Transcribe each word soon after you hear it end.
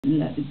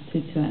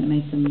to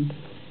animate them.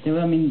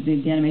 I mean,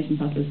 the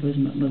animation process was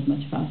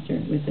much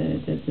faster with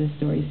the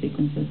story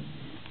sequences.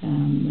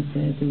 With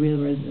the real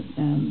world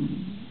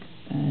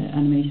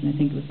animation, I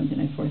think it was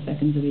something like 4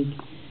 seconds a week,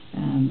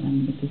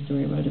 and with the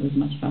story world it was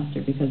much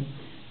faster because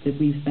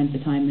we've spent the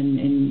time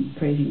in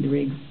creating the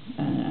rigs,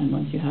 and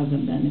once you have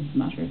them, then it's a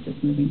matter of just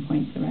moving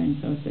points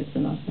around. So it's a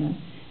lot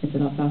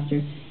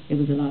faster. It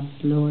was a lot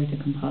slower to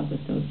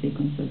composite those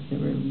sequences. They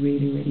were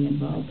really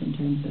involved in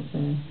terms of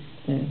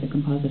the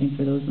compositing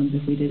for those ones.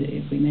 If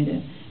we made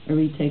a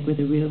retake with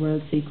a real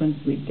world sequence,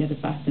 we'd get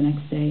it back the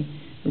next day.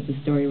 With the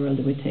story world,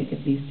 it would take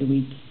at least a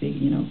week,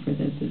 for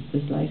the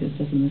slightest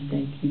of a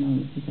mistake,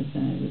 because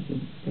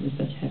there were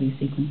such heavy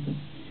sequences.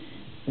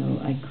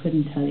 So I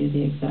couldn't tell you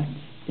the exact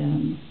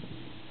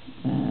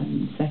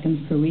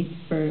seconds per week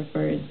for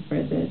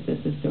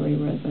the story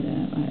world, but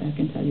I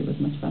can tell you it was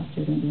much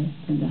faster than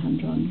the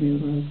hand-drawn real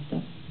world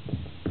stuff.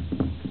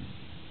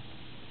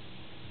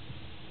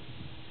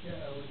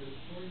 Yeah, with the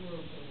story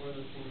world, one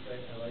of the things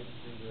I like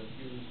is a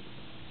few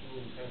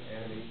little kind of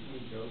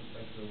animation jokes,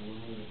 like the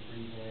woman with the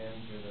 3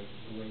 hands, or the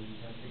way he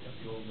kind of picked up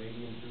the old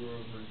lady and threw her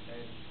over his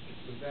head.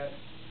 Was that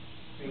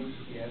things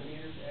that the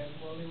animators added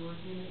while they were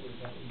working it, or was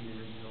that in the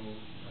original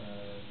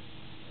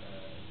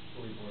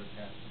storyboard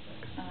cast?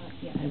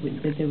 Yeah,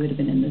 they would have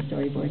been in the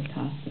storyboard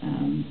cast.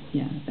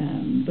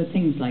 But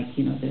things like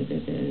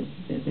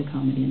the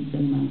comedy and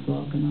Silliman's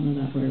Walk and all of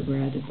that were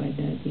added by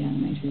the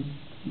animators.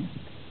 Yeah.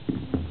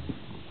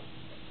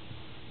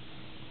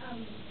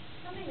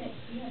 Something that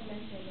you had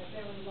mentioned, that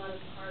there was a lot of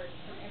art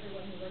from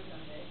everyone who worked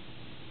on this.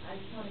 I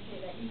just want to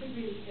say that you could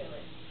really feel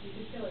it. You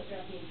could feel it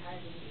throughout the entire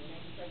movie, and I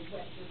just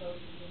wet your boat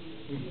in the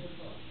movie. It was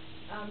beautiful.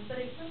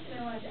 But it's something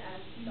I wanted to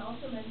ask. You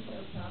also mentioned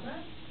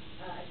Osama.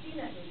 I've seen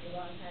that movie a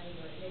long time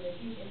ago. It made a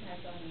huge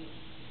impact on me.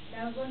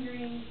 And I was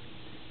wondering,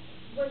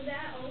 was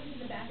that always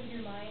in the back of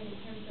your mind in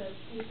terms of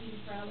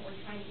taking from or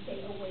trying to stay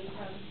away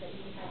from, so that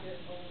you can have your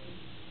own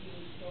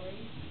unique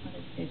story?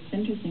 It's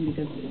interesting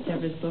because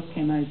Deborah's book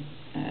came out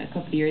a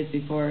couple of years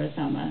before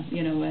Osama,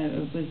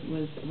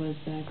 was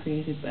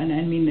created, and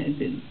I mean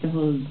the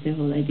whole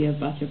idea of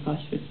Bachar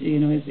Posh, which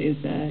is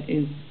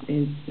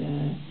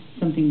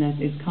something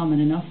that is common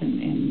enough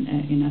in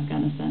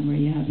Afghanistan, where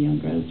you have young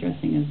girls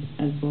dressing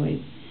as boys.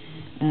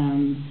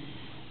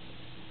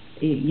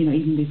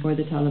 Even before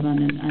the Taliban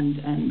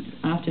and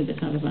after the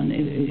Taliban,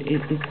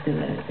 it's still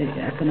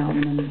a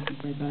phenomenon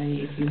whereby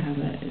if you have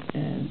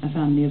a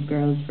family of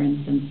girls, for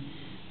instance,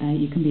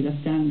 you can be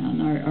looked down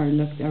on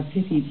or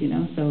pitied,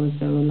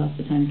 So lots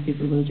of times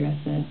people will dress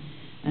a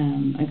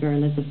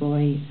girl as a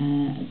boy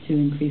to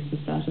increase the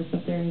status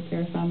of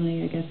their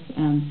family, I guess.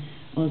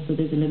 Also,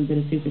 there's a little bit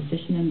of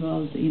superstition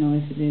involved.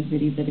 If they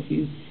believe that if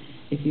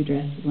you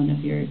dress one of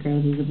your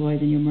girls as a boy,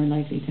 then you're more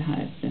likely to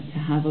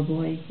have a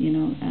boy.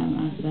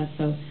 After that.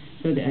 So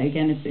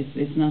again,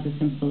 it's not a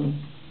simple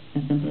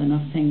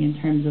enough thing in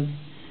terms of.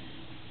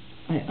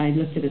 I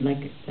looked at it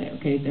like,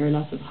 okay, there are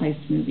lots of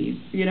heist movies,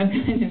 So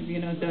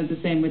the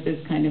same with this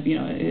kind of,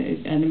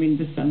 and I mean,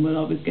 this film will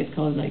always get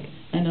called like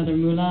another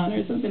Mulan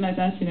or something like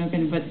that,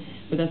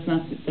 But that's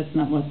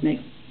not what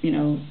makes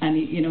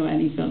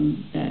any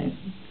film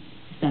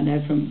stand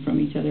out from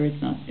each other.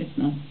 It's not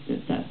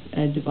that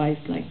a device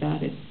like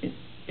that.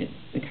 It's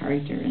the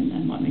character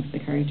and what makes the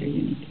character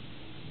unique.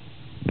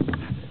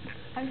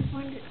 I was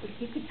wondering if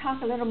you could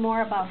talk a little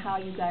more about how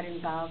you got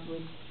involved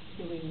with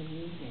doing the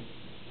music.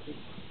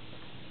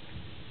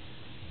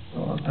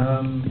 Well,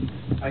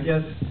 I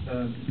guess,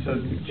 so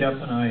Jeff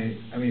and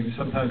I mean,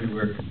 sometimes we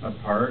work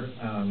apart,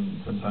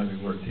 sometimes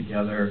we work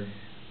together.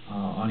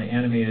 On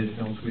animated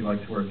films, we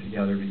like to work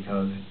together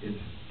because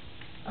it's,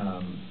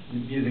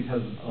 music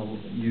has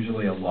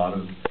usually a lot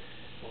of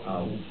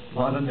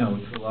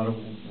notes, a lot of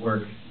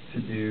work to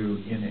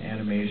do in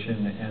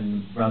animation,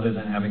 and rather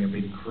than having a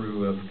big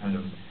crew of kind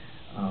of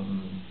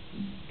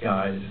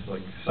guys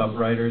like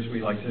sub-writers,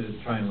 we like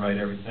to try and write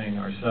everything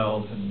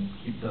ourselves and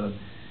keep the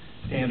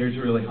standards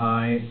really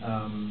high.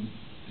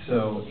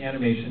 So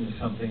animation is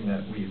something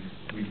that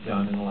we've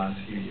done in the last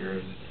few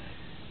years,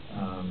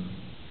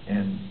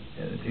 and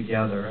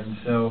together. And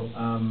so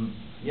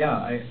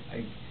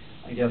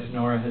I guess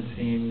Nora had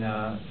seen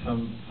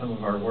some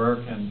of our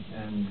work and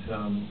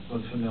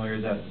was familiar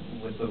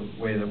with the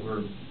way that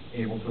we're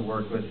able to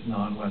work with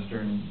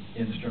non-Western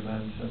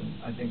instruments,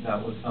 and I think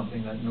that was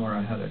something that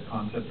Nora had a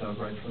concept of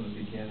right from the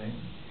beginning.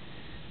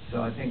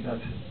 So I think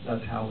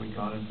that's how we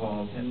got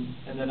involved. And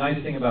the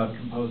nice thing about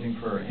composing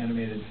for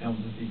animated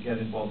films is you get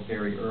involved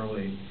very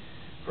early.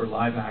 For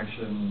live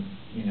action,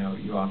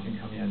 you often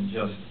come in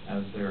just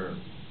as they're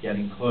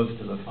getting close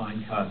to the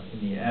fine cut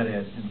in the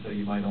edit, and so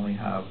you might only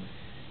have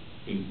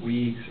 8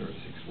 weeks or 6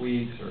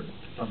 weeks or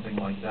something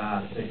like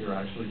that you're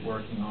actually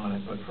working on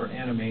it. But for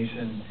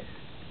animation,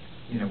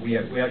 we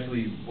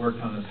actually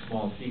worked on a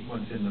small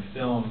sequence in the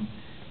film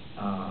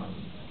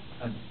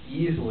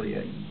easily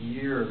a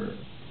year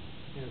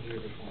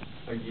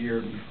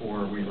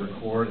before we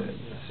recorded.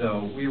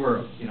 So we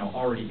were,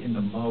 already in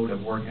the mode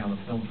of working on the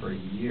film for a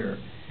year.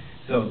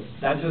 So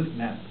that just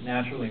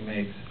naturally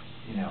makes,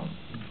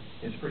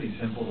 it's pretty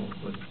simple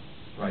with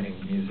writing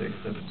music.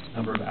 The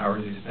number of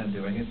hours you spend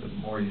doing it, the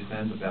more you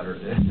spend, the better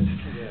it is.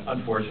 Yeah.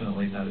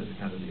 Unfortunately, that is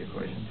kind of the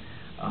equation.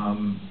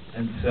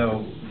 And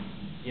so,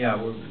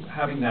 yeah, we're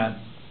having that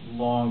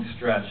long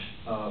stretch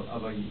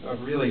of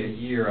really a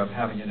year of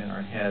having it in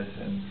our heads,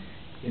 and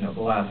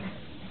the last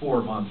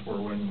 4 months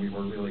were when we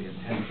were really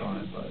intense on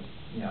it. But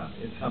yeah,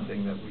 it's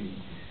something that we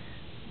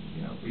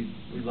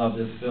love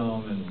this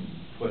film and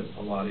put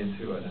a lot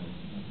into it,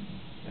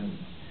 and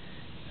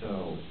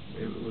so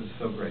it was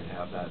so great to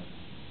have that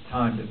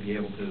time to be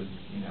able to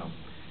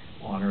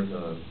honor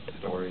the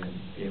story and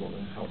be able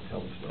to help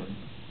tell the story.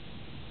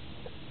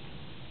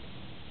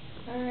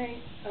 All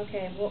right.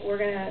 Okay. Well,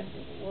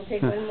 we'll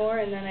take one more,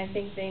 and then I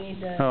think they need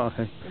to. Oh,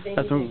 okay. They need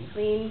That's to one.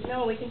 clean.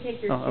 No, we can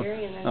take your Oh,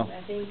 cherry, and then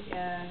I think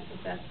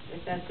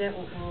if that's it,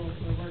 we'll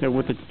work. Yeah,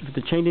 with on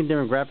the changing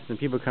demographics and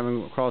people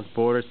coming across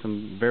borders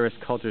from various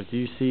cultures, do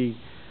you see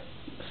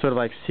sort of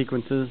like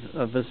sequences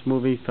of this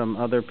movie from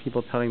other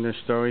people telling their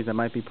stories that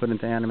might be put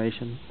into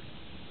animation?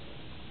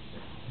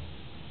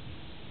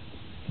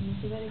 Can you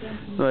say that again?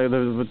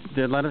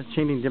 There are a lot of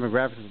changing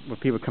demographics with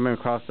people coming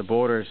across the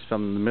borders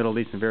from the Middle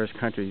East and various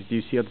countries. Do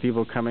you see other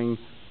people coming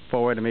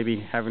forward and maybe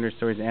having their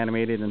stories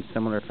animated in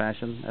similar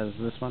fashion as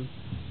this one?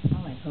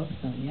 Oh, I hope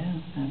so. Yeah,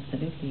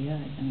 absolutely. Yeah.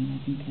 I mean,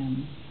 I think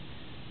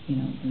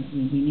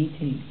we need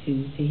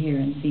to hear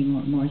and see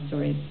more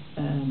stories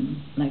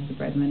like the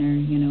Breadwinner.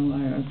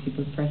 Or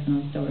people's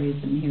personal stories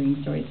and hearing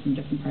stories from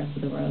different parts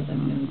of the world. I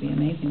mean, it would be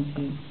amazing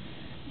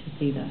to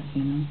see that. So,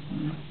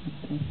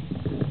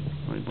 that's it.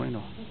 Muy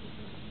bueno.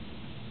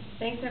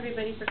 Thanks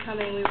everybody for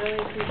coming. We really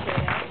appreciate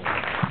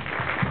it.